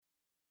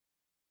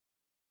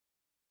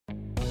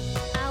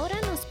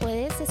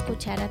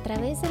escuchar a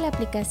través de la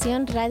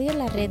aplicación Radio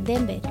La Red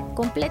Denver,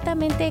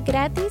 completamente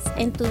gratis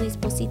en tu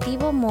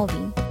dispositivo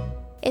móvil.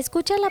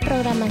 Escucha la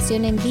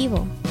programación en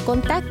vivo,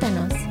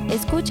 contáctanos,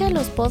 escucha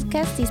los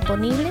podcasts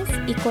disponibles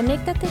y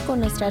conéctate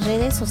con nuestras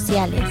redes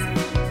sociales.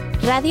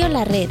 Radio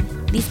La Red,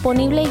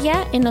 disponible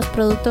ya en los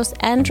productos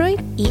Android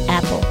y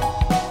Apple.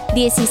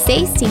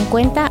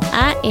 1650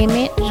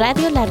 AM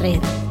Radio La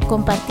Red,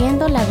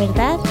 compartiendo la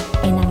verdad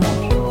en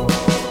amor.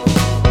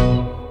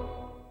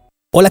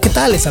 Hola, ¿qué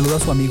tal? Les saluda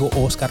su amigo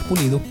Oscar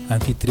Pulido,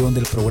 anfitrión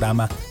del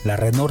programa La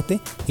Red Norte,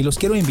 y los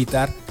quiero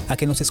invitar a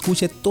que nos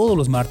escuche todos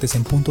los martes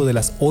en punto de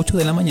las 8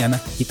 de la mañana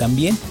y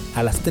también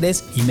a las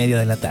 3:30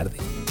 de la tarde.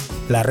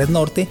 La Red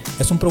Norte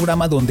es un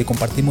programa donde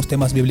compartimos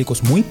temas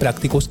bíblicos muy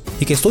prácticos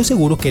y que estoy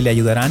seguro que le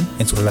ayudarán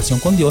en su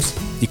relación con Dios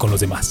y con los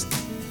demás.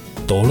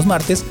 Todos los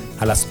martes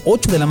a las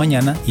 8 de la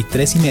mañana y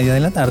 3:30 de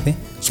la tarde,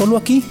 solo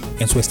aquí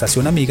en su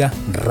estación amiga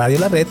Radio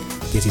La Red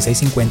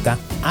 1650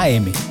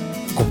 AM,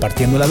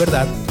 compartiendo la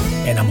verdad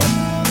en amor.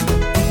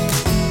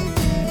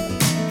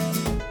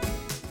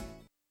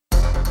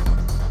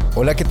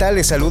 Hola, ¿qué tal?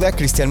 Les saluda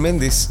Cristian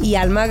Méndez y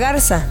Alma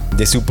Garza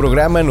de su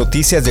programa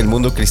Noticias del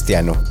Mundo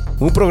Cristiano,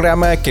 un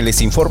programa que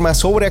les informa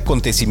sobre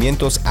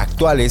acontecimientos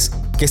actuales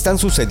que están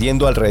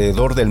sucediendo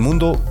alrededor del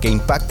mundo que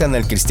impactan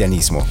al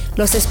cristianismo.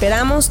 Los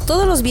esperamos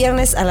todos los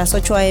viernes a las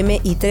 8 a.m.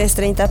 y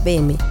 3:30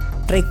 p.m.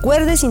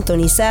 Recuerde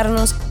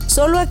sintonizarnos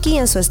solo aquí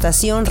en su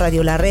estación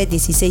Radio La Red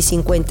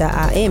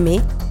 1650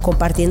 AM,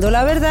 compartiendo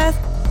la verdad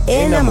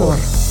en amor.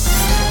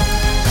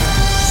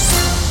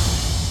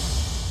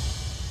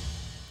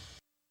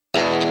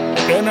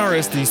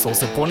 NRS Diesel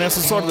se pone a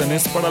sus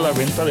órdenes para la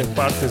venta de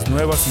partes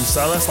nuevas y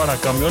usadas para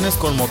camiones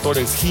con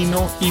motores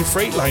Hino y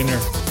Freightliner.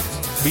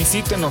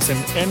 Visítenos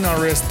en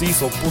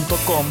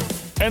nrsdiesel.com,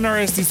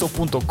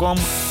 nrsdiesel.com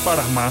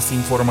para más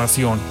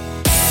información.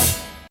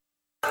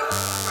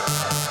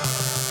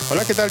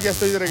 Hola, ¿qué tal? Ya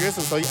estoy de regreso.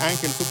 Soy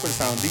Ángel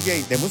Supersound,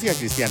 DJ de música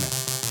cristiana.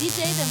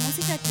 ¿DJ de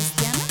música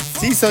cristiana?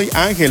 Sí, soy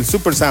Ángel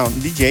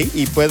Supersound, DJ,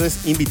 y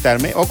puedes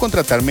invitarme o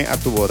contratarme a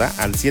tu boda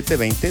al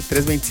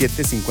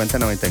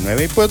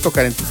 720-327-5099. Y puedo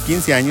tocar en tus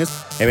 15 años,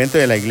 evento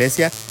de la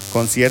iglesia,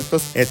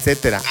 conciertos,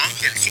 etc.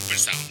 Ángel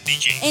Supersound,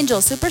 DJ.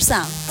 Angel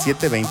Supersound.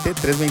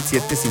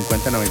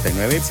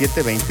 720-327-5099.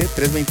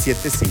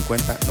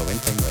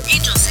 720-327-5099.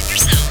 Angel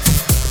Supersound.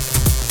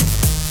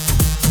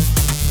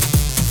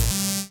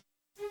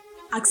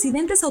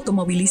 ¿Accidentes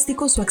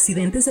automovilísticos o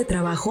accidentes de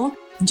trabajo?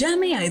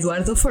 Llame a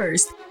Eduardo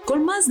First.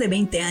 Con más de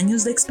 20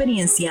 años de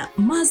experiencia,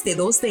 más de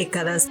 2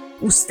 décadas,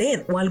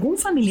 usted o algún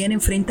familiar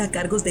enfrenta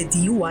cargos de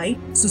DUI,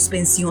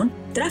 suspensión,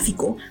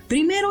 tráfico.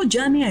 Primero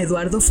llame a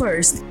Eduardo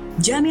First.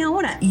 Llame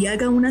ahora y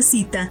haga una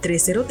cita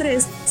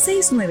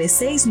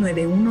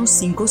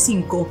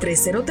 303-696-9155,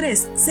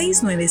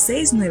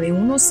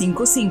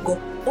 303-696-9155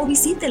 o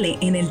visítele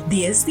en el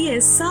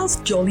 1010 South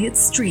Joliet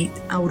Street,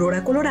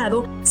 Aurora,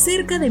 Colorado,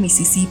 cerca de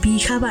Mississippi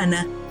y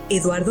Havana.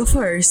 Eduardo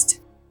First.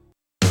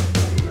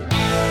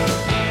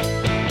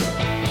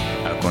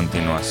 A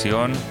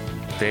continuación,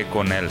 Té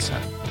con Elsa.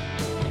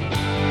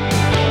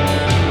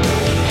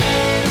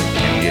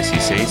 En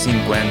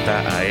 1650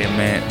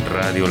 AM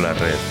Radio La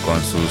Red,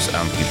 con sus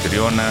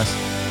anfitrionas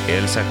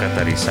Elsa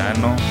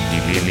Catarizano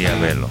y Lilia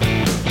Velo.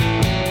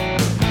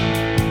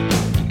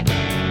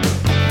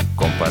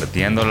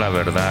 Compartiendo la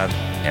verdad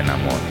en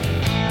amor.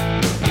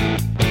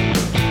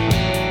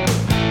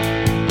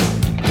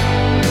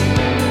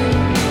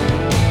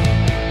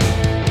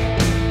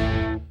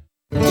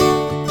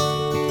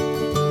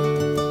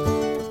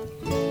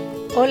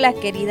 Hola,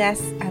 queridas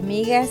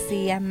amigas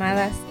y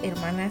amadas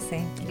hermanas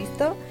en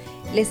Cristo.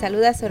 Les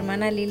saluda su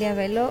hermana Lilia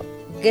Velo.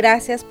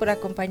 Gracias por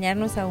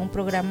acompañarnos a un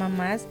programa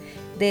más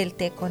del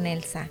Té con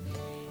Elsa.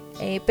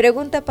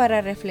 Pregunta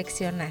para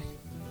reflexionar.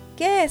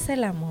 ¿Qué es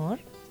el amor?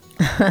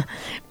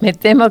 Me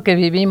temo que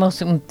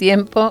vivimos un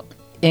tiempo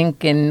en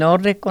que no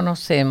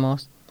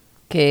reconocemos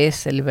qué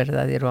es el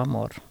verdadero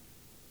amor.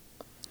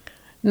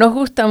 Nos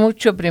gusta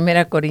mucho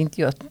 1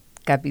 Corintios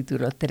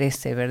capítulo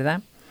 13,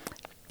 ¿verdad?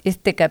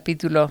 Este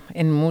capítulo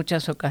en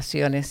muchas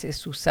ocasiones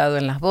es usado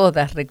en las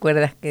bodas.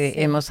 ¿Recuerdas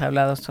que hemos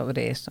hablado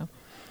sobre eso?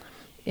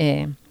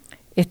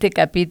 Este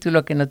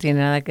capítulo, que no tiene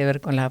nada que ver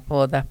con las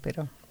bodas,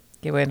 pero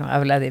que bueno,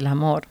 habla del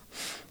amor,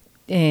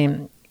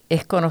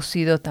 es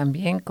conocido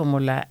también como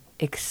la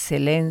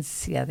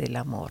excelencia del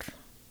amor.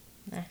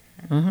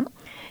 Uh-huh.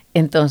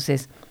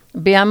 Entonces,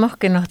 veamos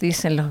qué nos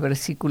dicen los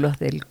versículos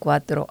del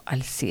 4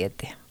 al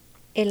 7.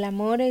 El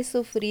amor es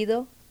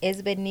sufrido,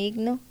 es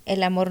benigno,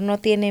 el amor no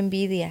tiene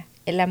envidia.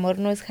 El amor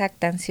no es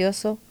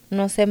jactancioso,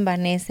 no se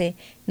envanece,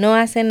 no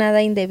hace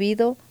nada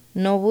indebido,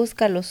 no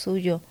busca lo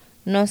suyo,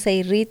 no se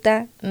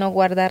irrita, no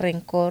guarda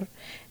rencor,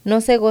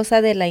 no se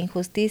goza de la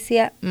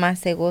injusticia, mas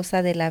se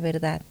goza de la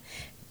verdad.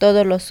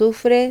 Todo lo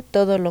sufre,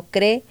 todo lo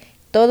cree,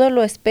 todo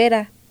lo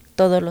espera,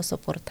 todo lo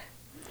soporta.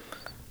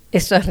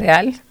 ¿Eso es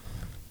real?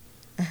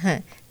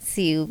 Ajá.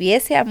 Si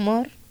hubiese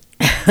amor,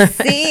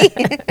 sí,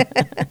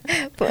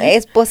 pues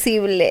es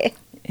posible.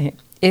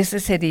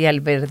 Ese sería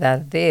el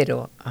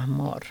verdadero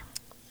amor.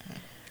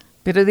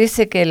 Pero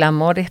dice que el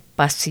amor es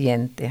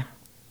paciente,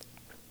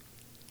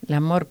 El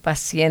amor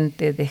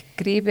paciente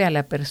describe a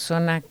la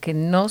persona que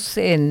no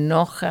se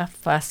enoja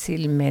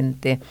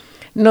fácilmente.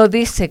 No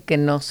dice que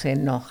no se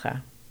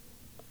enoja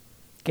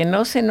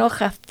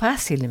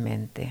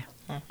fácilmente.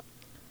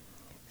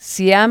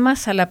 Si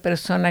amas a la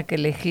persona que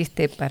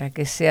elegiste para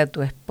que sea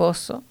tu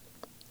esposo,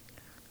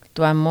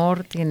 tu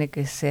amor tiene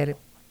que ser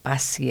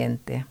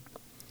paciente.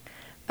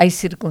 Hay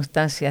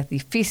circunstancias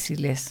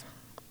difíciles.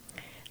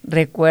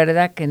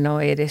 Recuerda que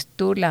no eres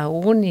tú la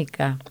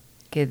única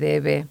que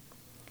debe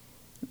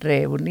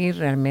reunir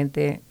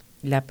realmente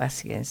la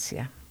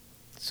paciencia,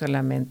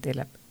 solamente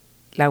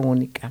la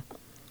única.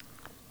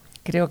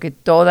 Creo que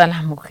todas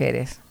las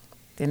mujeres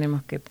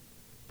tenemos que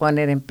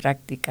poner en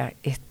práctica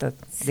esto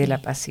de la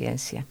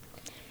paciencia.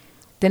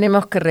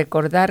 Tenemos que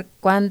recordar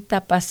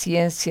cuánta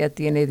paciencia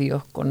tiene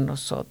Dios con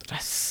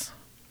nosotras.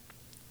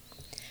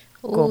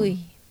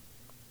 Uy.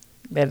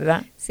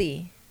 ¿Verdad?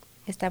 Sí,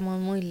 estamos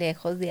muy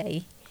lejos de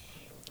ahí.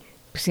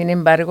 Sin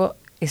embargo,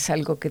 es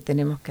algo que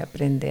tenemos que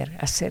aprender,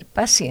 a ser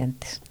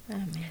pacientes.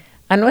 Amén.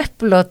 A no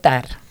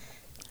explotar,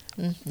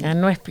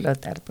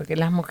 porque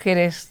las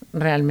mujeres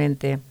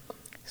realmente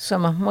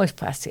somos muy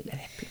fáciles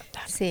de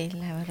explotar. Sí,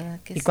 la verdad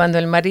que sí. Y cuando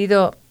el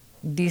marido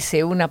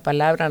dice una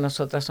palabra,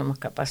 nosotras somos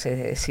capaces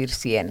de decir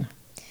 100.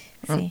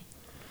 Sí.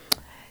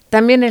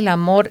 También el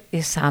amor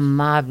es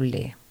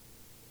amable.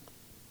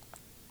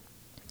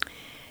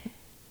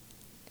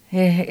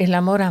 El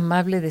amor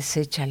amable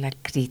desecha la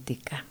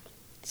crítica.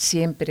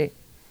 Siempre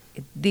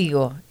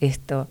digo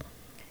esto,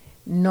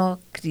 no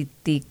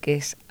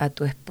critiques a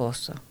tu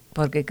esposo,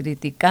 porque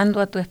criticando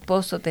a tu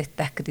esposo te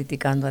estás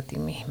criticando a ti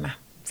misma.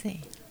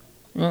 Sí.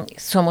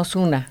 Somos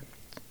una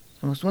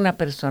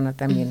persona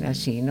también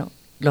allí, ¿no?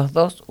 Los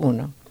dos,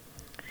 uno.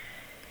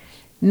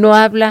 No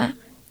habla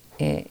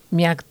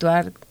mi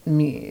actuar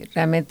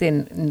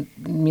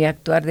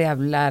de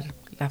hablar,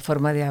 la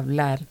forma de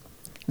hablar,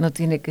 no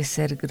tiene que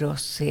ser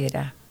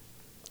grosera,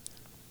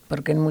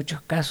 porque en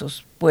muchos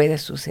casos puede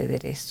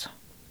suceder eso.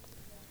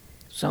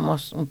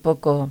 Somos un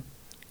poco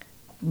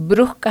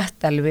bruscas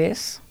tal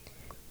vez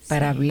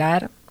para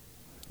hablar,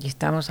 y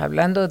estamos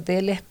hablando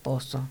del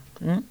esposo,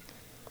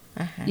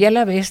 y a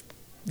la vez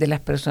de las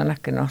personas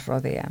que nos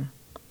rodean.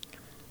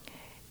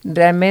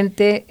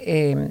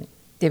 Realmente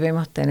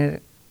debemos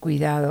tener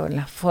cuidado en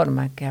la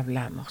forma que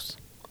hablamos,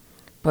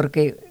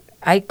 porque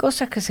hay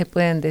cosas que se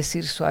pueden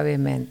decir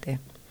suavemente,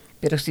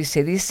 pero si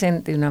se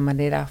dicen de una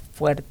manera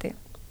fuerte,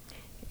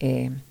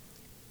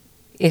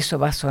 eso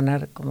va a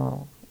sonar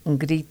como un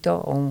grito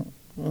o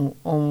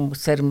un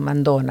ser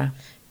mandona.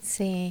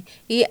 Sí,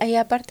 y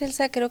aparte,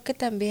 Elsa, creo que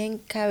también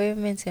cabe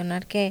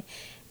mencionar que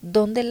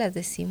 ¿dónde las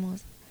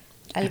decimos?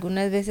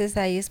 Algunas veces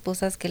hay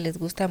esposas que les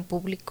gusta en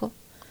público.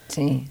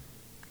 Sí.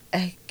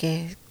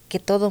 Que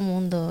todo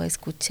mundo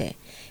escuche.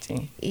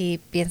 Sí. Y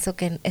pienso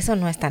que eso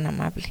no es tan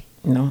amable.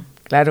 No,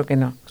 claro que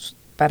no,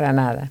 para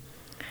nada.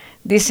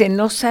 Dice,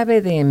 no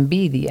sabe de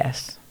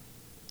envidias.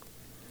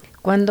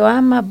 Cuando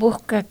ama,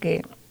 busca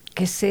que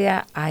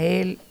sea a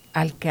él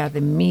al que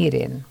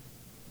admiren.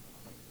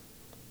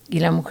 Y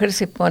la mujer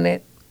se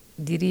pone,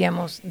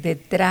 diríamos,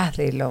 detrás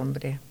del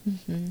hombre.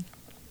 Uh-huh.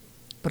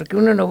 Porque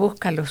uno no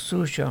busca lo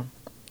suyo,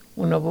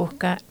 uno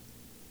busca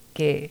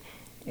que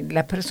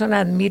la persona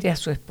admire a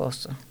su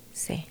esposo.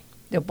 Sí.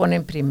 Lo pone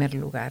en primer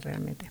lugar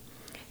realmente.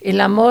 El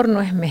amor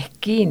no es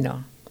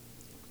mezquino.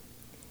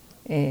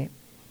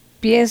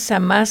 Piensa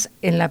más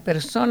en la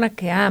persona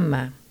que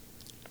ama.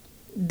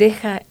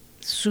 Deja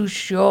su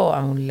yo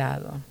a un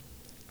lado.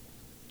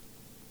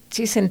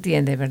 Sí se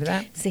entiende,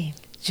 ¿verdad? Sí.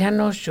 Ya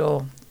no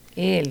yo,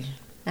 él.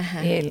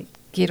 Ajá. Él,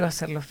 quiero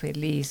hacerlo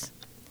feliz.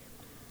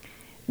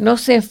 No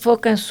se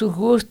enfoca en sus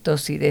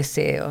gustos y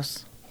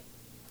deseos.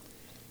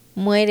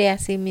 Muere a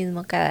sí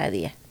mismo cada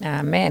día.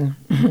 Amén.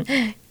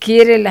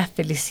 Quiere la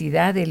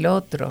felicidad del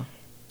otro.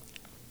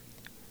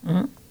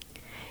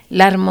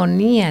 La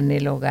armonía en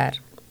el hogar.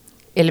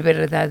 El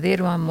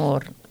verdadero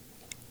amor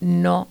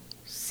no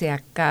se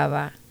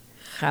acaba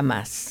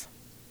jamás.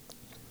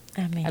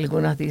 Amén.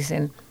 Algunos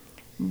dicen,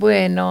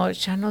 bueno,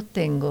 ya no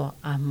tengo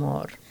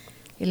amor.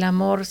 El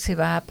amor se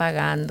va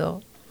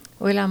apagando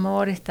o el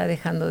amor está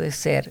dejando de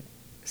ser.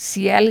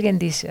 Si alguien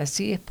dice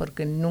así es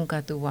porque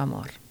nunca tuvo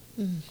amor.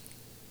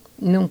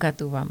 Nunca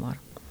tuvo amor.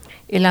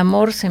 El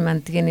amor se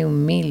mantiene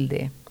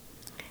humilde.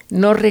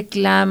 No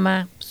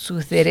reclama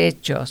sus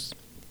derechos.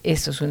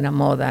 Eso es una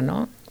moda,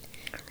 ¿no?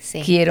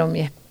 Sí. Quiero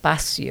mi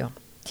espacio,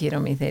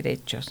 quiero mis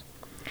derechos.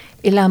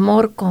 El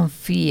amor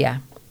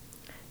confía.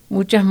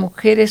 Muchas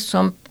mujeres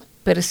son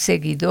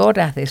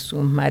perseguidoras de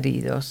sus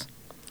maridos.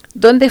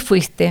 ¿Dónde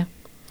fuiste?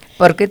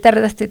 ¿Por qué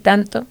tardaste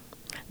tanto?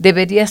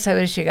 Deberías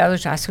haber llegado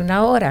ya hace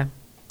una hora.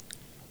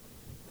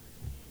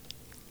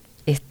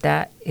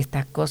 Esta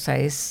cosa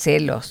es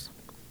celos.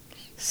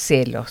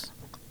 Celos.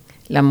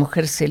 La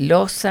mujer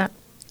celosa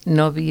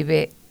no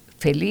vive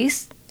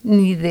feliz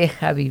ni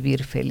deja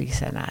vivir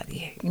feliz a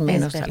nadie, y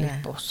menos al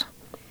esposo.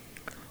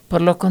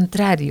 Por lo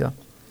contrario,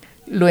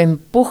 lo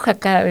empuja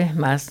cada vez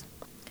más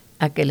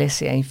a que le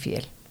sea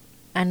infiel.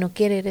 A no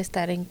querer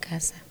estar en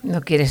casa.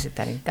 No quieres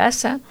estar en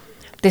casa,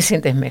 ¿Te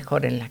sientes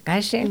mejor en la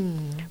calle?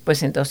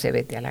 Pues entonces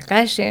vete a la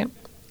calle.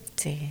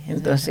 Sí,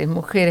 entonces,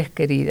 mujeres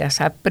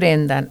queridas,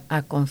 aprendan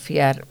a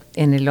confiar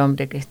en el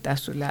hombre que está a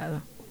su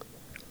lado.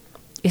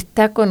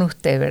 Está con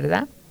usted,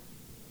 ¿verdad?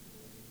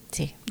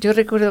 Sí. Yo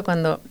recuerdo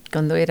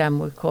cuando era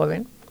muy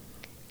joven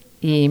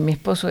y mi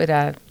esposo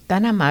era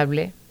tan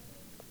amable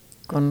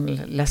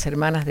con las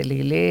hermanas de la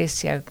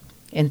iglesia,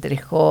 entre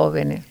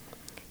jóvenes,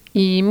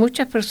 y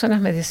muchas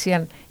personas me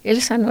decían,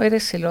 Elsa, ¿no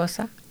eres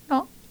celosa?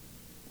 No.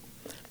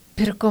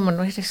 Pero ¿cómo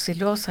no eres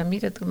celosa?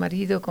 Mira a tu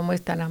marido cómo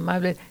es tan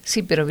amable.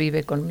 Sí, pero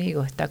vive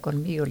conmigo, está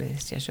conmigo, le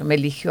decía yo. Me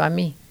eligió a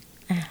mí.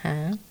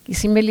 Ajá. Y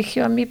si me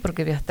eligió a mí, ¿por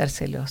qué voy a estar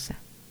celosa?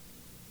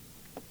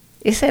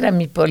 Esa era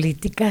mi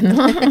política,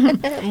 ¿no?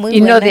 Muy y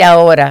buena. no de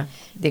ahora,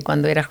 de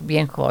cuando era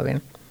bien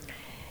joven.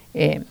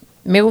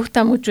 Me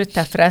gusta mucho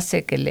esta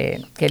frase que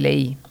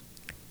leí.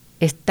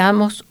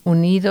 Estamos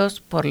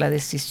unidos por la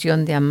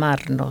decisión de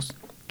amarnos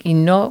y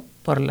no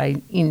por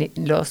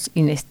los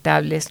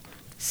inestables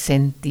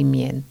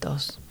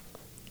sentimientos.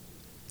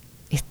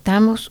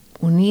 Estamos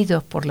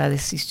unidos por la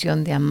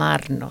decisión de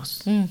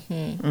amarnos.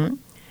 Uh-huh.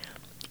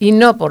 Y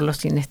no por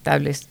los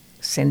inestables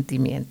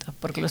sentimientos,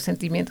 porque los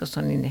sentimientos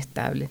son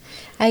inestables.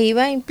 Ahí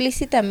va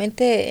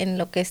implícitamente en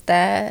lo que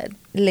está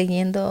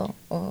leyendo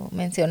o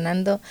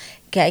mencionando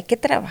que hay que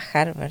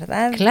trabajar,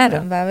 ¿verdad?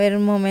 Claro. Va a haber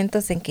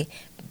momentos en que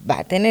va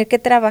a tener que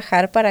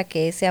trabajar para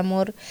que ese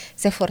amor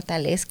se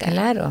fortalezca.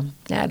 Claro,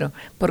 claro,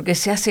 porque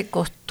se hace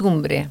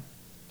costumbre.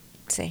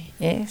 Sí.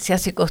 Se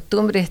hace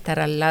costumbre estar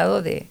al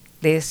lado de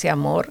ese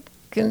amor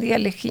que un día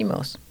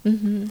elegimos.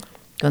 Uh-huh.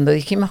 Cuando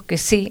dijimos que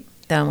sí,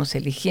 estábamos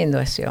eligiendo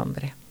a ese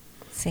hombre.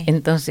 Sí.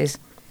 Entonces,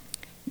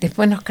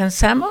 después nos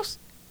cansamos.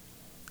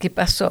 ¿Qué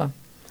pasó?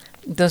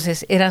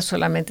 Entonces, eran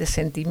solamente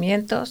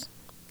sentimientos,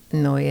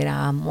 no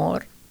era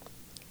amor.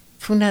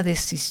 Fue una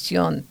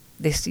decisión.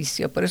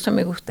 Por eso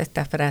me gusta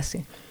esta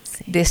frase.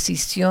 Sí.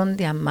 Decisión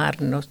de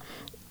amarnos.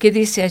 ¿Qué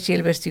dice allí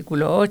el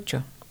versículo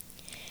 8?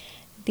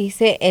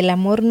 Dice, el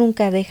amor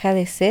nunca deja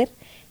de ser,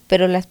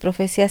 pero las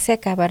profecías se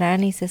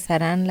acabarán y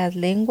cesarán las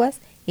lenguas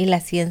y la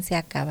ciencia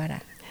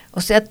acabará.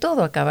 O sea,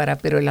 todo acabará,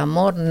 pero el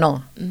amor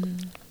no.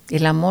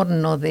 El amor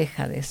no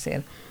deja de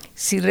ser.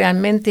 Si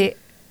realmente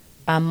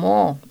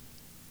ama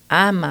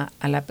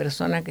a la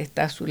persona que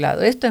está a su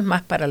lado, esto es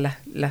más para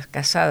las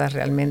casadas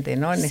realmente,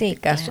 ¿no? En este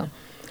caso.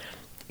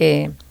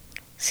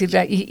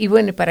 Y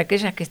bueno, para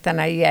aquellas que están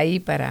ahí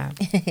para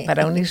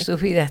unir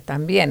sus vidas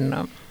también,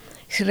 ¿no?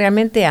 Si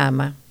realmente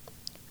ama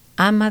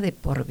de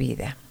por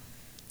vida.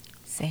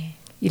 Sí.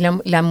 Y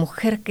la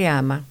mujer que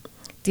ama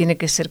tiene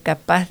que ser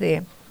capaz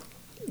de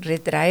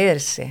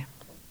retraerse,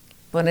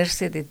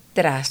 ponerse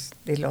detrás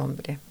del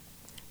hombre,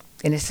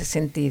 en ese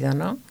sentido,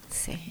 ¿no?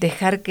 Sí.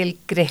 Dejar que él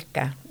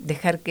crezca,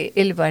 dejar que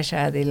él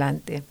vaya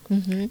adelante,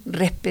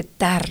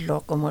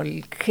 respetarlo como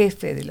el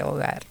jefe del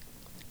hogar.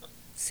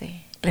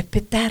 Sí.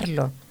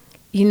 Respetarlo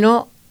y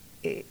no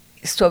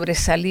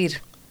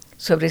sobresalir.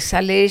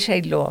 Sobresale ella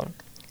y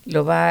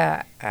lo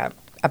va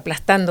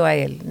aplastando a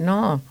él.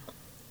 No,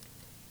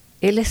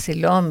 él es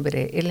el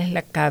hombre, él es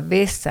la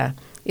cabeza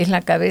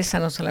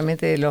no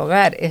solamente del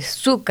hogar, es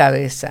su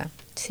cabeza.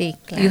 Sí,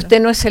 claro. Y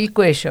usted no es el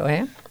cuello,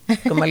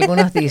 como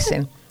algunos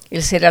dicen.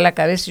 Él será la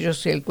cabeza y yo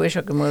soy el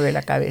cuello que mueve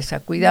la cabeza.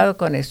 Cuidado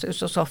con eso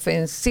es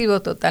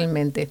ofensivo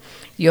totalmente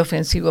y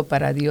ofensivo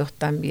para Dios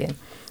también.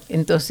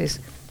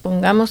 Entonces,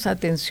 pongamos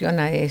atención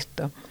a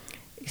esto.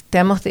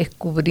 Estamos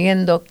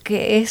descubriendo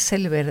qué es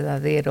el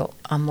verdadero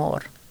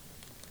amor.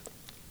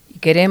 Y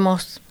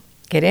queremos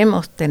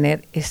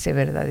tener ese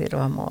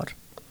verdadero amor.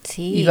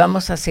 Sí. Y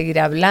vamos a seguir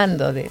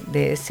hablando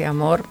de ese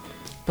amor,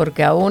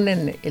 porque aún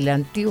en el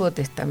Antiguo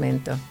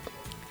Testamento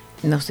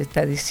nos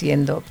está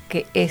diciendo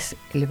qué es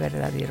el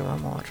verdadero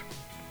amor.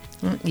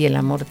 Y el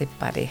amor de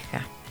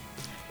pareja.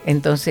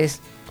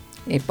 Entonces,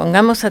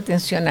 pongamos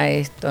atención a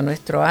esto.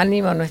 Nuestro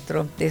ánimo,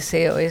 nuestro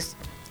deseo es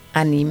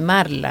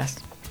animarlas,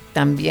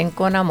 también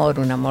con amor,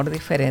 un amor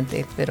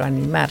diferente, pero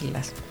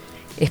animarlas.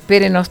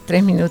 Espérenos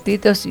 3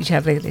 minutitos y ya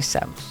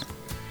regresamos.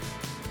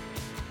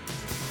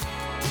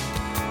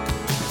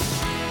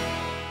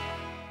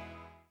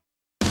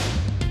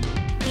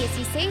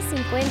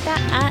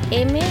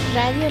 AM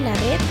Radio La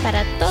Red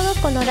para todo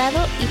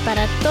Colorado y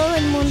para todo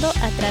el mundo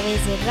a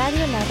través de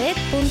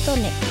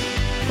radiolared.net,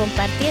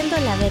 compartiendo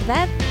la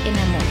verdad en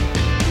amor.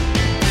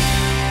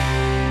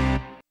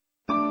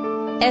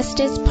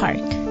 Estes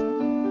Park.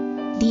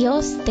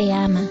 Dios te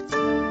ama.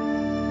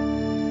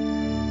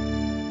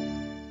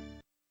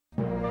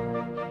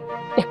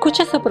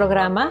 Escucha su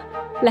programa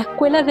La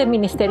Escuela de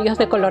Ministerios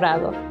de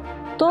Colorado,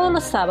 todos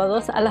los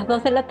sábados a las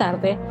 2 de la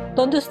tarde,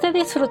 donde usted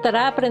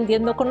disfrutará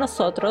aprendiendo con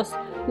nosotros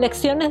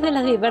lecciones de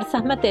las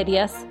diversas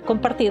materias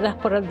compartidas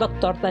por el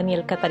Dr.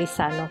 Daniel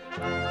Catarizano.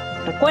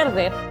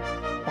 Recuerde,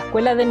 la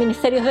Escuela de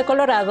Ministerios de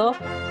Colorado,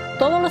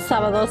 todos los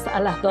sábados a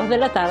las 2 de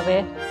la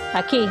tarde,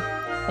 aquí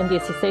en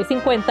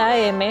 1650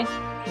 AM,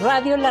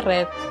 Radio La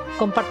Red,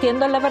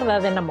 compartiendo la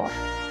verdad en amor.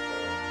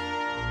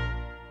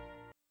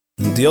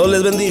 Dios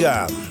les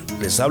bendiga.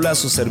 Les habla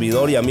su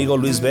servidor y amigo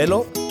Luis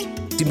Velo.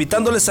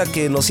 invitándoles a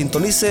que nos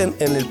sintonicen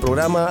en el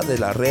programa de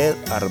la Red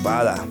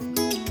Arvada.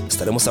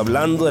 Estaremos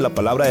hablando de la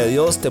palabra de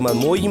Dios, temas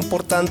muy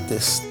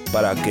importantes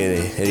para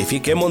que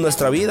edifiquemos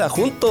nuestra vida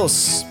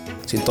juntos.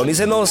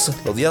 Sintonícenos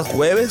los días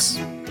jueves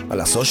a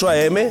las 8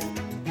 a.m.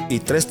 y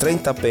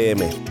 3:30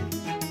 p.m.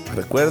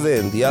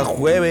 Recuerden, día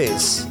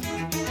jueves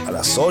a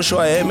las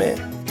 8 a.m.,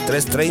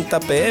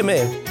 3:30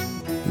 p.m.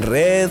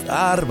 Red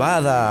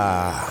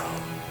Arvada.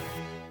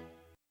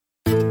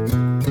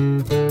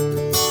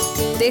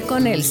 Té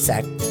con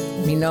Elsa.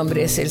 Mi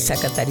nombre es Elsa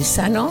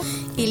Catarizano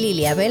y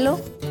Lilia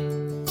Velo.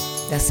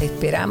 Las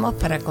esperamos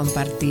para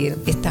compartir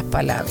estas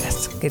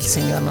palabras que el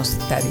Señor nos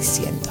está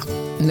diciendo.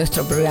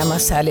 Nuestro programa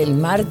sale el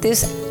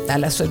martes a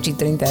las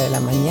 8:30 de la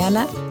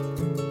mañana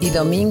y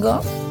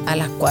domingo a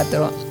las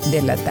 4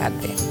 de la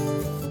tarde.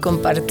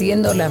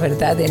 Compartiendo la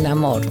verdad en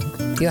amor.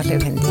 Dios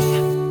les bendiga.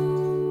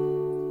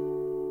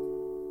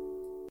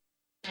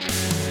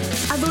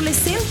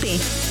 Adolescente,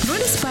 ¿no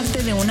eres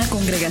parte de una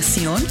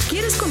congregación?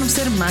 ¿Quieres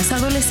conocer más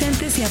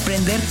adolescentes y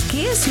aprender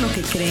qué es lo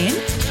que creen?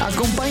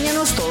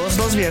 Acompáñanos todos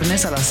los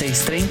viernes a las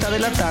 6:30 de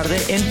la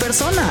tarde en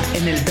persona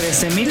en el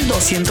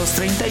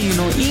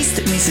 13231 East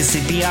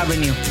Mississippi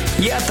Avenue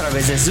y a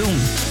través de Zoom.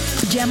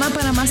 Llama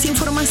para más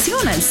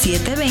información al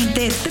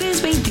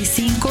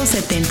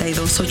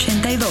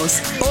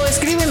 720-325-7282 o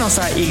escríbenos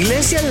a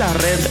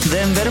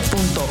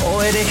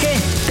iglesialareddenver.org.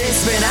 ¡Te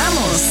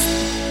esperamos!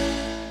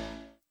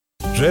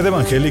 Red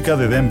Evangélica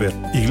de Denver,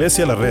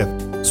 Iglesia La Red.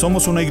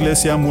 Somos una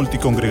iglesia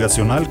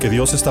multicongregacional que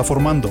Dios está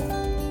formando.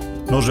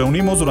 Nos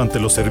reunimos durante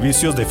los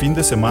servicios de fin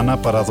de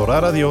semana para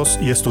adorar a Dios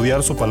y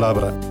estudiar su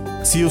palabra.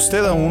 Si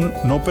usted aún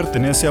no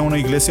pertenece a una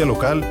iglesia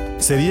local,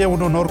 sería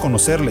un honor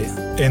conocerle.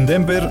 En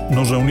Denver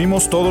nos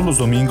reunimos todos los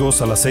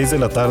domingos a las 6 de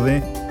la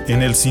tarde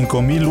en el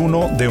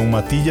 5001 de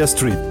Umatilla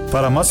Street.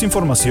 Para más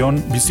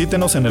información,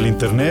 visítenos en el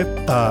internet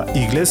a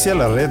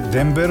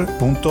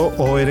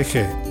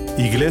iglesialareddenver.org.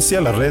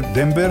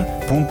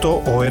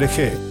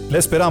 iglesialareddenver.org. ¡Le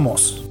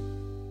esperamos!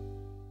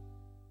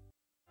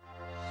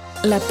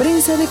 La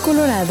Prensa de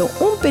Colorado,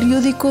 un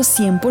periódico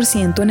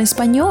 100% en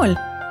español,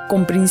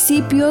 con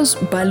principios,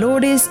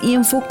 valores y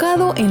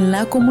enfocado en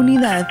la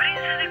comunidad.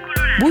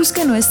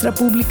 Busca nuestra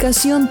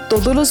publicación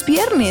todos los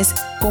viernes,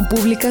 con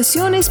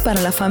publicaciones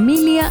para la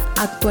familia,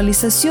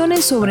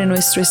 actualizaciones sobre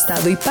nuestro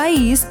estado y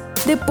país,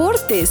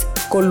 deportes,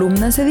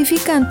 columnas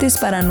edificantes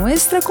para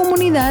nuestra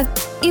comunidad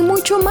y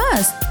mucho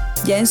más.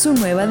 Ya en su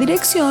nueva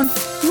dirección,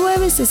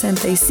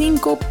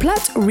 965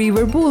 Platte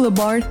River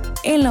Boulevard,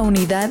 en la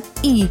unidad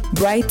I,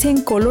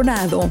 Brighton,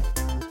 Colorado.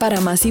 Para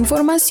más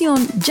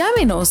información,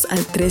 llámenos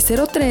al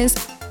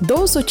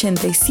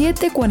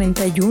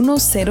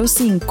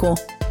 303-287-4105.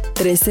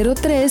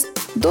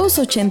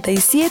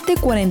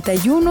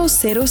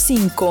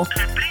 303-287-4105.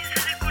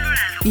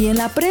 Y en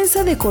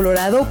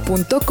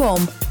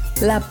laprensadecolorado.com.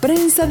 La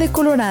Prensa de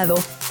Colorado,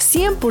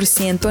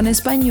 100% en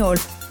español,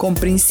 con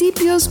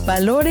principios,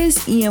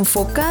 valores y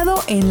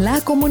enfocado en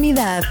la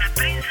comunidad. La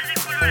Prensa de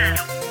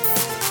Colorado.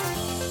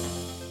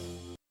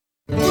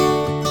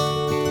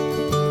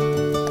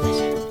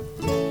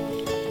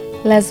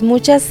 Las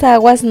muchas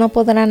aguas no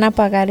podrán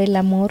apagar el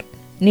amor,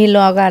 ni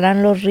lo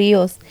ahogarán los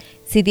ríos.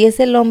 Si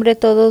diese el hombre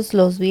todos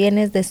los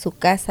bienes de su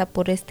casa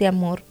por este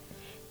amor,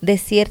 de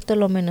cierto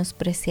lo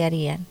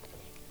menospreciarían.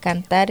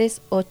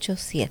 Cantares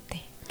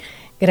 8:7.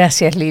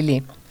 Gracias,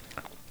 Lili.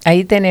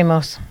 Ahí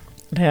tenemos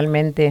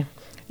realmente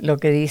lo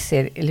que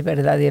dice el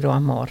verdadero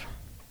amor.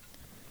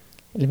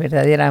 El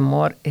verdadero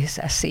amor es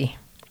así.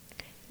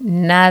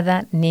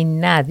 Nada ni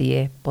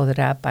nadie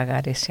podrá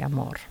apagar ese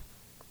amor.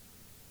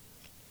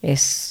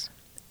 Es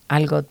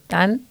algo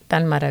tan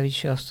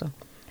maravilloso.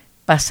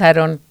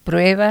 Pasaron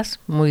pruebas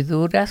muy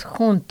duras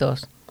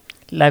juntos.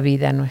 La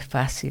vida no es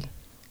fácil.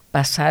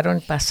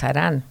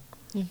 Pasarán,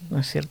 ¿no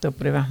es cierto?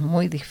 Pruebas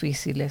muy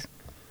difíciles.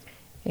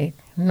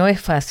 No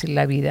es fácil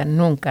la vida,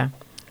 nunca.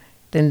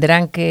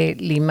 Tendrán que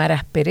limar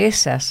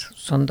asperezas.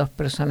 Son dos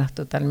personas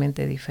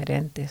totalmente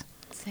diferentes.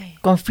 Sí.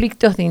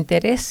 Conflictos de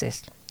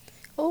intereses.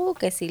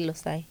 Que sí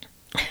los hay.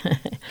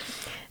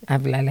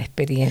 Habla la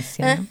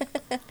experiencia, ¿no?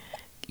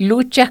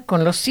 Luchas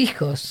con los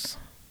hijos,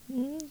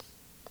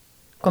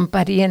 con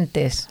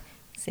parientes,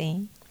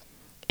 sí.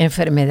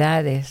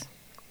 Enfermedades,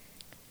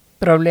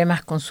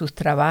 problemas con sus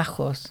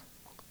trabajos,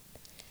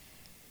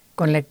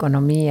 con la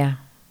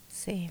economía.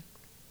 Sí.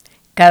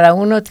 Cada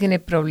uno tiene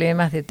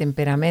problemas de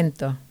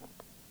temperamento.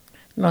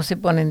 No se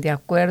ponen de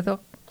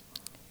acuerdo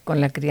con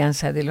la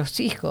crianza de los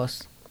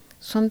hijos.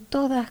 Son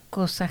todas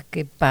cosas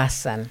que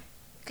pasan.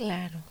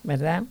 Claro.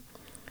 ¿Verdad?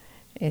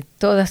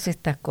 Todas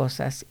estas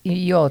cosas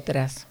y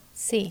otras.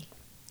 Sí.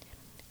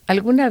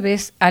 ¿Alguna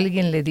vez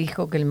alguien le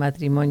dijo que el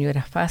matrimonio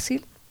era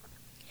fácil?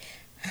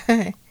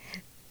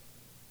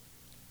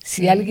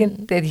 Si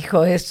alguien te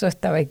dijo eso,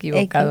 estaba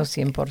equivocado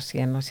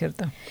 100%, ¿no es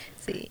cierto?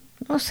 Sí.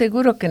 No,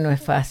 seguro que no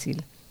es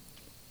fácil,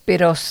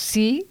 pero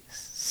sí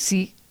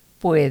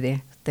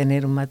puede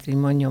tener un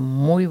matrimonio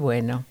muy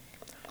bueno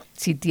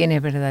si tiene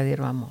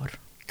verdadero amor.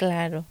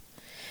 Claro.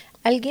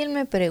 Alguien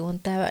me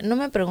preguntaba, no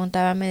me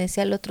preguntaba, me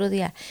decía el otro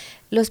día,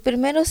 los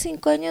primeros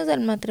 5 años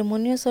del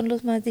matrimonio son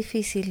los más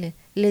difíciles.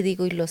 Le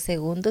digo, y los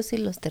segundos y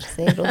los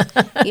terceros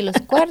y los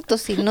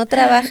cuartos, si no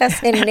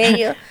trabajas en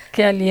ello.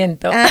 ¡Qué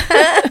aliento!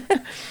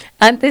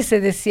 Antes se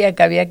decía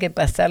que había que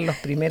pasar los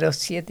primeros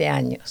 7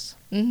 años.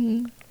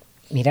 Uh-huh.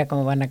 Mira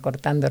cómo van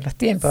acortando los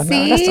tiempos, ¿no?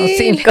 Sí. Ahora son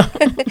 5.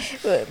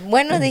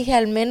 Bueno, dije,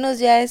 al menos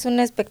ya es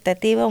una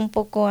expectativa un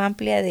poco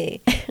amplia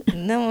de,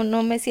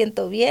 no me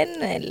siento bien,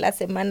 la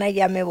semana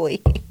ya me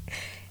voy.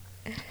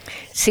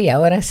 Sí,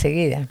 ahora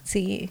enseguida.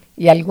 Sí.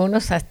 Y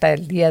algunos hasta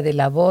el día de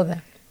la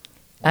boda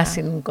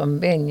hacen un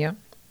convenio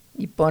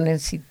y ponen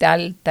si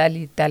tal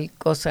y tal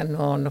cosa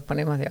no nos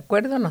ponemos de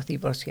acuerdo, nos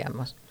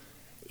divorciamos.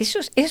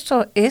 Eso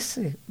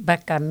va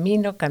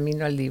camino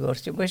al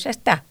divorcio, pues ya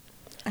está.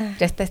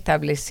 Ya está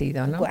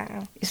establecido, ¿no?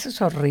 Wow. Eso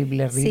es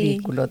horrible,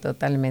 ridículo, sí.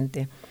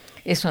 Totalmente.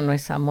 Eso no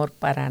es amor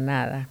para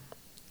nada.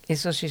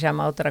 Eso se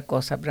llama otra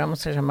cosa, pero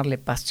vamos a llamarle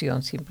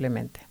pasión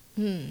simplemente.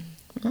 ¿Mm?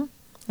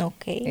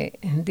 Okay.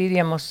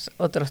 Diríamos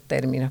otros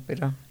términos,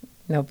 pero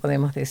no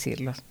podemos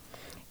decirlos.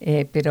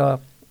 Pero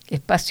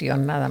es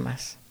pasión nada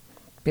más.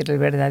 Pero el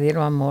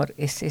verdadero amor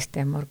es este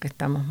amor que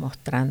estamos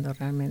mostrando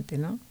realmente,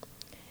 ¿no?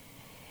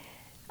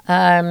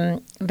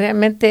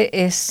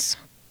 Realmente es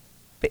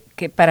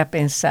que para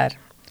pensar.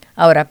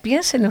 Ahora,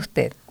 piensen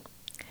usted,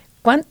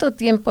 ¿cuánto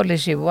tiempo le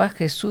llevó a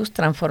Jesús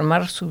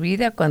transformar su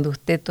vida cuando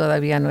usted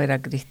todavía no era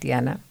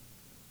cristiana?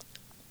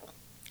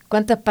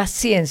 ¿Cuánta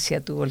paciencia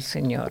tuvo el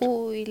Señor?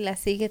 Uy, la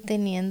sigue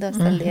teniendo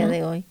hasta el día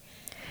de hoy.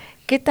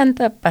 ¿Qué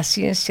tanta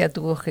paciencia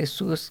tuvo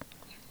Jesús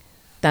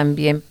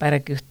también para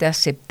que usted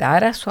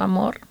aceptara su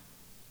amor?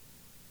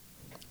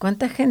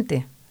 ¿Cuánta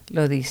gente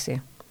lo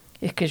dice?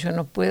 Es que yo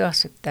no puedo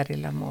aceptar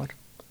el amor,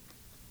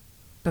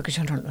 porque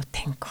yo no lo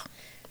tengo.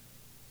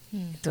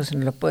 Entonces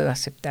no lo puedo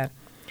aceptar.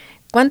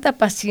 ¿Cuánta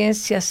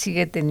paciencia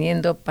sigue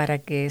teniendo para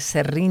que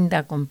se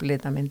rinda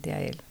completamente a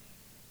Él?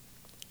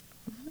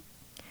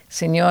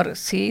 Señor,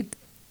 sí,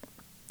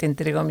 te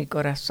entrego mi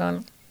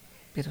corazón,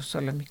 pero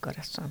solo mi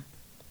corazón,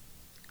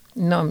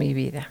 no mi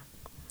vida.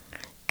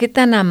 ¿Qué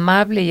tan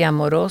amable y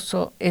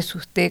amoroso es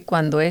usted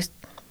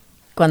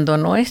cuando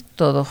no es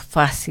todo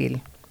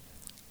fácil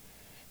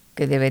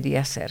que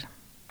debería ser?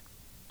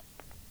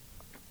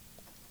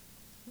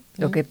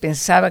 Lo que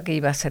pensaba que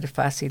iba a ser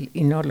fácil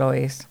y no lo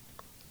es.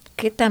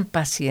 Qué tan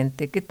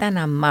paciente, qué tan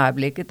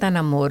amable, qué tan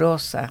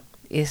amorosa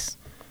es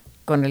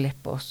con el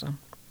esposo.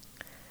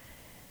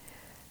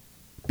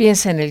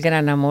 Piensa en el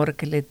gran amor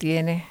que le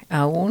tiene,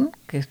 aún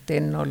que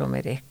usted no lo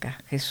merezca,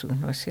 Jesús,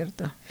 ¿no es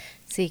cierto?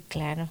 Sí,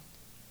 claro.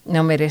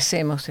 No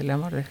merecemos el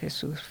amor de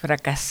Jesús,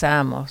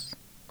 fracasamos,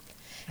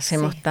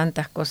 hacemos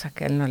tantas cosas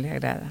que a Él no le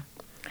agrada.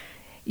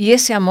 Y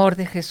ese amor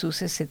de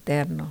Jesús es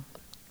eterno,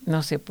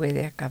 no se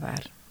puede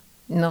acabar.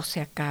 No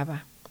se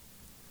acaba.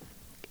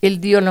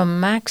 Él dio lo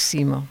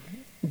máximo,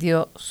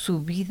 dio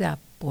su vida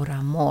por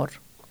amor.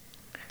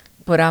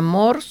 Por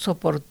amor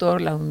soportó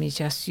la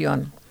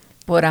humillación,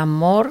 por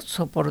amor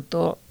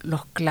soportó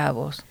los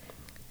clavos,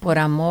 por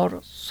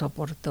amor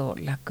soportó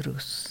la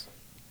cruz.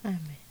 Amén.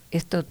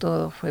 Esto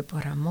todo fue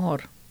por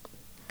amor.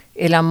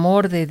 El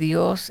amor de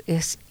Dios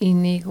es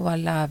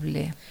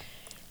inigualable.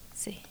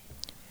 Sí.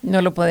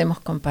 No lo podemos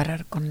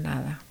comparar con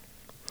nada.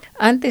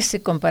 Antes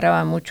se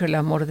comparaba mucho el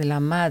amor de la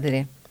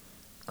madre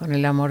con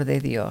el amor de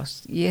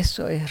Dios, y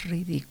eso es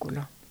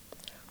ridículo,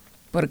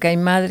 porque hay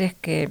madres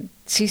que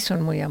sí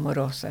son muy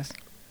amorosas,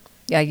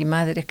 y hay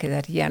madres que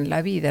darían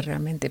la vida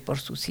realmente por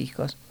sus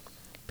hijos,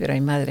 pero hay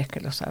madres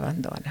que los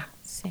abandonan.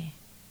 Sí.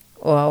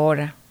 O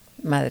ahora,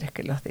 madres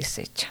que los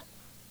desechan.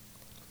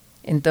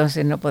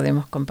 Entonces no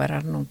podemos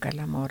comparar nunca el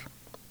amor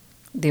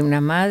de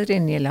una madre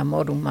ni el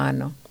amor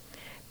humano,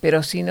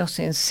 pero sí nos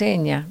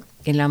enseña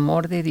el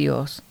amor de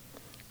Dios.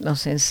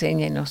 Nos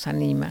enseña y nos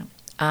anima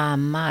a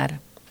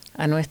amar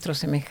a nuestros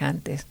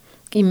semejantes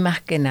y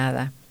más que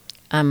nada,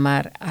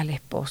 amar al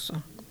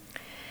esposo.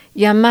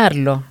 Y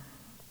amarlo,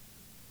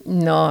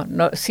 no,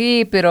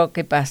 sí, pero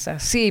 ¿qué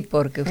pasa? Sí,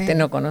 porque usted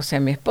no conoce a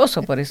mi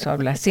esposo, por eso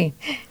habla así.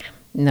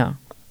 No,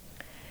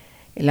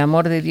 el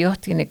amor de Dios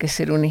tiene que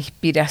ser una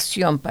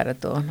inspiración para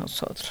todos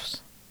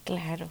nosotros.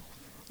 Claro.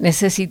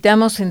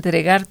 Necesitamos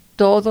entregar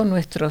todo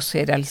nuestro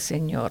ser al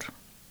Señor,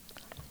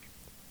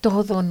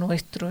 todo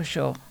nuestro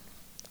yo.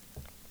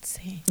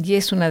 Sí. Y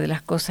es una de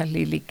las cosas,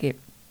 Lili, que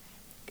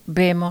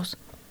vemos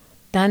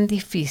tan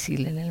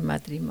difícil en el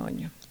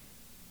matrimonio.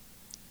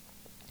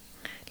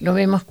 Lo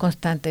vemos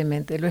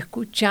constantemente, lo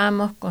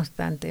escuchamos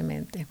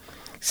constantemente.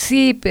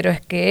 Sí, pero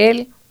es que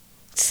él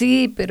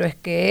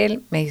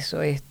me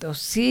hizo esto.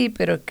 Sí,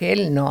 pero es que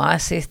él no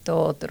hace esto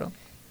otro.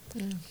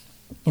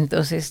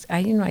 Entonces,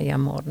 ahí no hay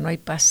amor, no hay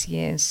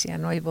paciencia,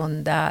 no hay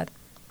bondad,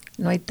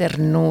 no hay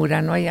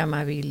ternura, no hay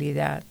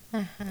amabilidad.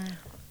 Ajá.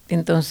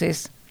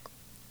 Entonces,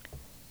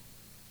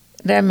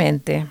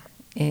 realmente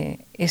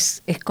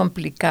es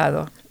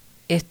complicado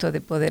esto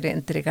de poder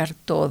entregar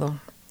todo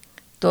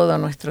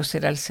nuestro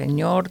ser al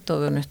Señor,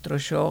 todo nuestro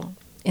yo,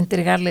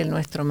 entregarle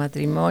nuestro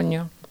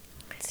matrimonio,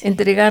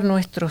 entregar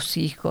nuestros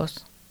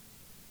hijos,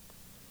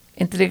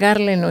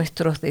 entregarle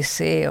nuestros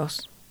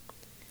deseos,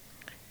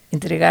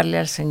 entregarle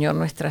al Señor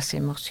nuestras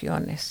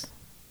emociones,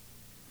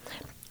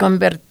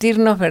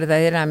 convertirnos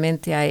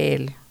verdaderamente a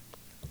Él.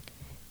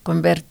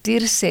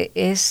 Convertirse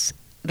es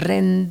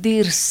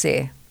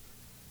rendirse,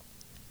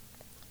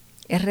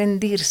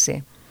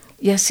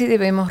 y así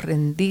debemos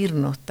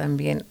rendirnos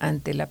también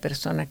ante la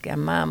persona que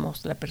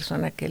amamos, la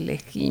persona que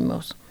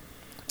elegimos,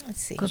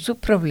 sí, con sus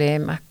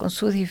problemas, con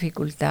sus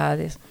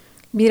dificultades,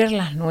 mirar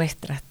las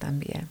nuestras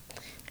también.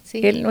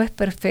 Sí. Él no es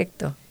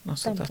perfecto,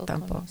 nosotros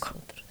tampoco.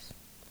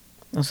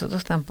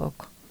 Nosotros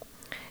tampoco.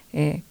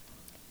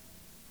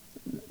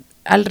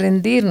 Al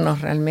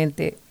rendirnos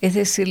realmente es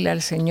decirle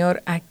al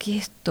Señor, aquí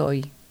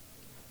estoy,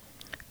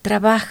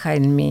 trabaja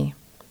en mí,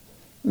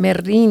 me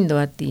rindo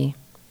a ti,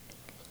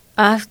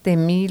 haz de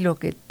mí lo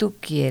que tú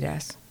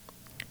quieras,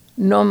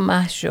 no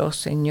más yo,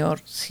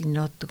 Señor,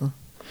 sino tú.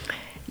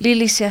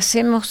 Lili, si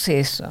hacemos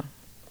eso,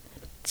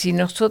 si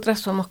nosotras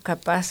somos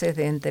capaces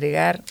de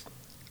entregar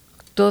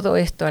todo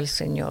esto al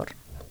Señor,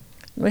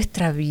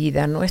 nuestra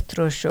vida,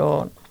 nuestro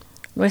yo,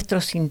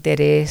 nuestros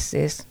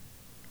intereses,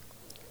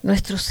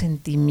 nuestros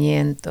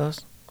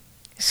sentimientos,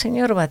 el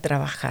Señor va a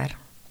trabajar.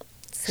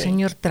 Sí. El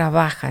Señor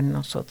trabaja en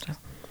nosotros.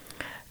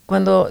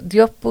 Cuando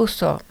Dios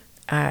puso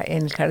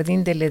en el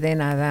jardín del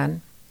Edén a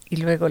Adán y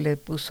luego le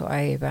puso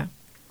a Eva,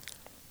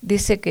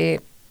 dice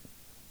que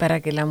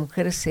para que la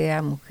mujer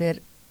sea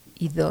mujer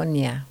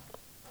idónea,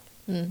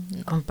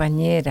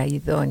 compañera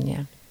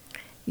idónea.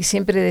 Y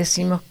siempre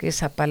decimos que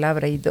esa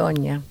palabra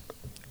idónea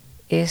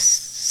es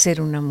ser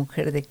una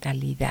mujer de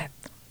calidad.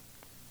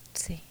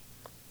 Sí.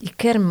 Y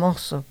qué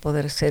hermoso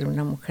poder ser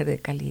una mujer de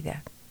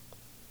calidad.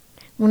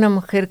 Una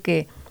mujer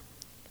que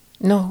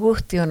nos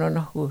guste o no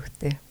nos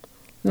guste.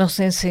 Nos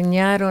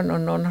enseñaron o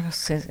no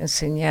nos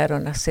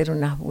enseñaron a ser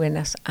unas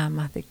buenas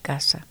amas de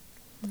casa.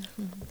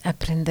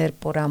 Aprender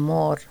por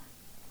amor.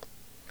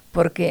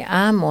 Porque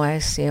amo a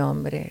ese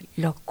hombre,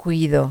 lo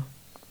cuido.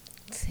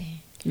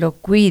 Sí. Lo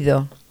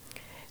cuido.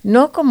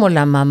 No como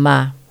la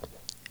mamá,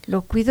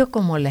 lo cuido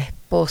como la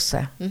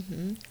esposa.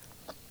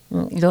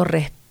 Lo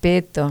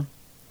respeto.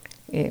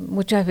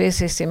 Muchas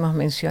veces hemos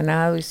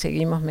mencionado y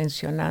seguimos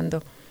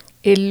mencionando,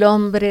 el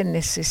hombre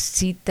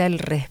necesita el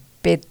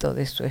respeto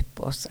de su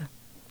esposa.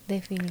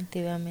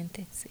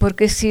 Definitivamente, sí.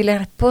 Porque si la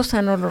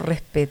esposa no lo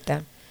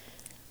respeta,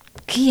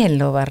 ¿quién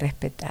lo va a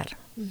respetar?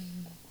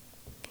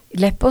 Y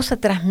la esposa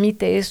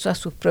transmite eso a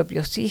sus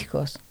propios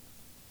hijos.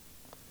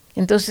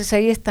 Entonces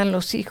ahí están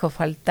los hijos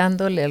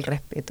faltándole el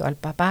respeto al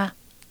papá.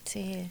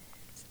 Sí,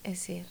 es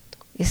cierto.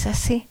 Es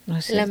así, ¿no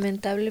es cierto?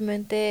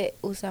 Lamentablemente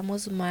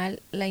usamos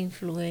mal la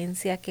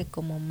influencia que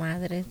como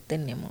madres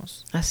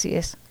tenemos. Así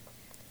es.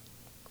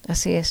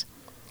 Así es.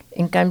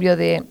 En cambio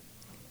de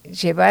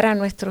llevar a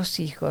nuestros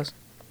hijos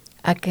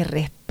a que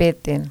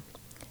respeten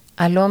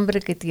al hombre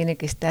que tiene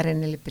que estar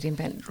en el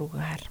primer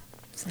lugar.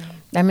 Sí.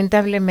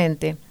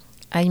 Lamentablemente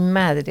hay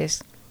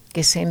madres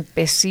que se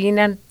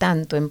empecinan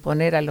tanto en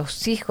poner a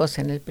los hijos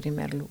en el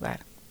primer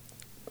lugar.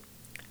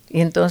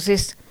 Y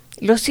entonces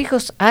los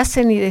hijos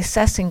hacen y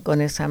deshacen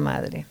con esa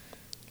madre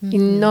y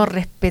no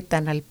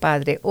respetan al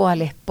padre o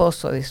al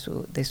esposo de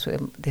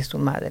su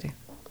madre,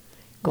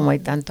 como hay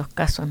tantos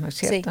casos, ¿no es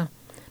cierto?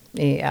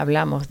 Sí.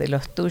 Hablamos de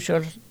los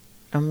tuyos,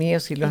 los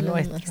míos y los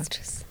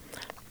nuestros.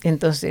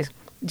 Entonces,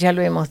 ya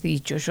lo hemos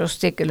dicho, yo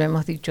sé que lo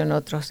hemos dicho en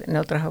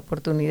otras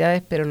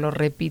oportunidades, pero lo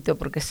repito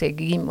porque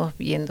seguimos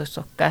viendo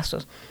esos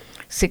casos.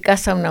 Se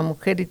casa una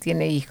mujer y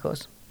tiene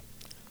hijos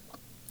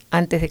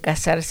antes de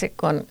casarse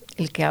con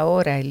el que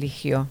ahora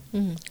eligió.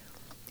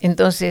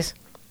 Entonces,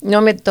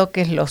 no me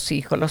toques los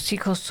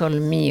hijos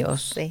son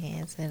míos. Sí,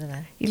 es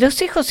verdad. Y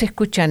los hijos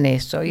escuchan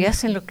eso y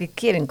hacen lo que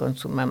quieren con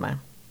su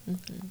mamá.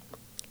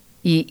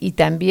 Y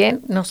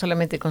también, no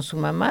solamente con su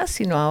mamá,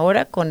 sino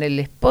ahora con el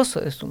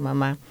esposo de su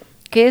mamá,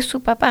 que es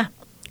su papá.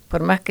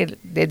 Por más que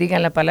le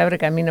digan la palabra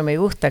que a mí no me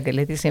gusta, que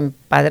les dicen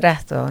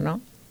padrastro, ¿no?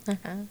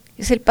 Ajá.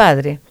 Es el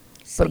padre,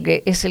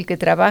 porque es el que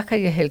trabaja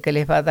y es el que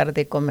les va a dar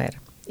de comer.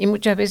 Y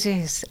muchas veces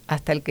es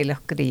hasta el que los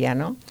cría,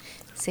 ¿no?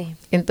 Sí.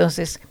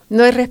 Entonces,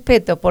 no hay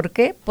respeto. ¿Por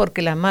qué?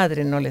 Porque la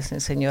madre no les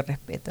enseñó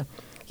respeto.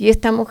 Y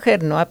esta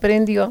mujer no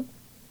aprendió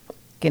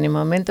que en el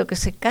momento que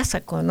se casa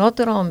con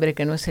otro hombre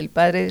que no es el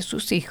padre de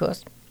sus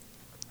hijos,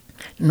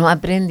 no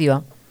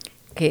aprendió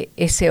que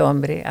ese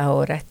hombre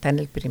ahora está en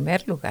el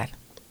primer lugar,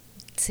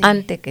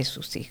 antes que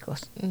sus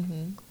hijos.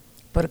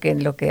 Porque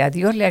lo que a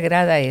Dios le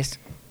agrada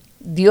es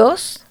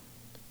Dios,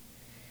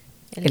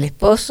 el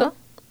esposo,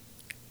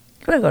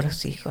 luego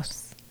los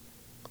hijos.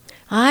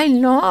 Ay,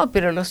 no,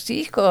 pero los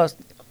hijos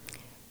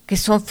que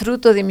son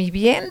fruto de mi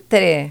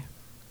vientre.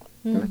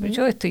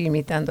 Yo estoy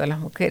imitando a las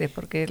mujeres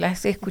porque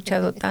las he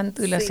escuchado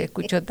tanto y las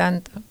escucho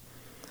tanto.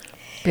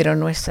 Pero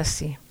no es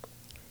así.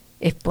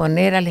 Es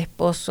poner al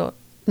esposo,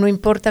 no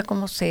importa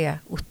cómo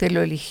sea, usted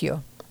lo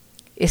eligió.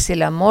 Es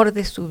el amor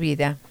de su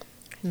vida.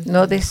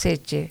 No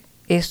deseche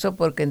eso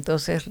porque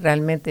entonces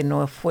realmente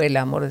no fue el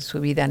amor de su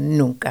vida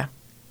nunca.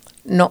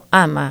 No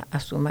ama a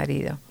su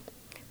marido.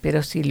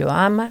 Pero si lo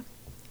ama,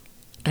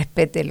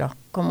 respételo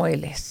como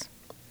él es.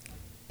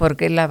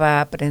 porque Él la va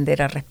a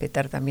aprender a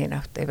respetar también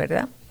a usted,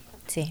 ¿verdad?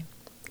 Sí.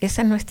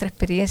 Esa es nuestra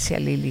experiencia,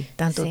 Lili,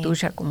 tanto Sí.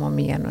 tuya como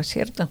mía, ¿no es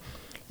cierto?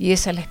 Y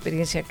esa es la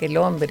experiencia que el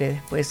hombre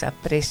después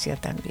aprecia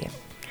también.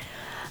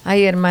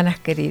 Ay, hermanas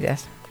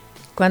queridas,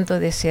 cuánto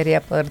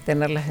desearía poder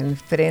tenerlas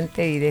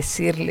enfrente y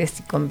decirles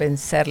y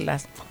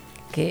convencerlas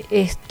que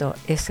esto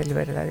es el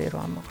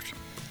verdadero amor.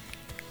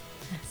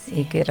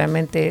 Y que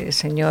realmente el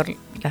Señor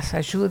las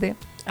ayude,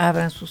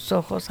 abran sus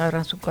ojos,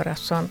 abran su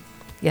corazón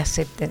y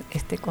acepten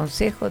este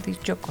consejo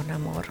dicho con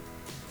amor.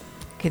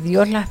 Que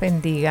Dios las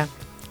bendiga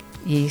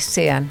y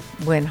sean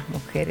buenas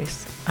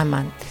mujeres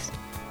amantes.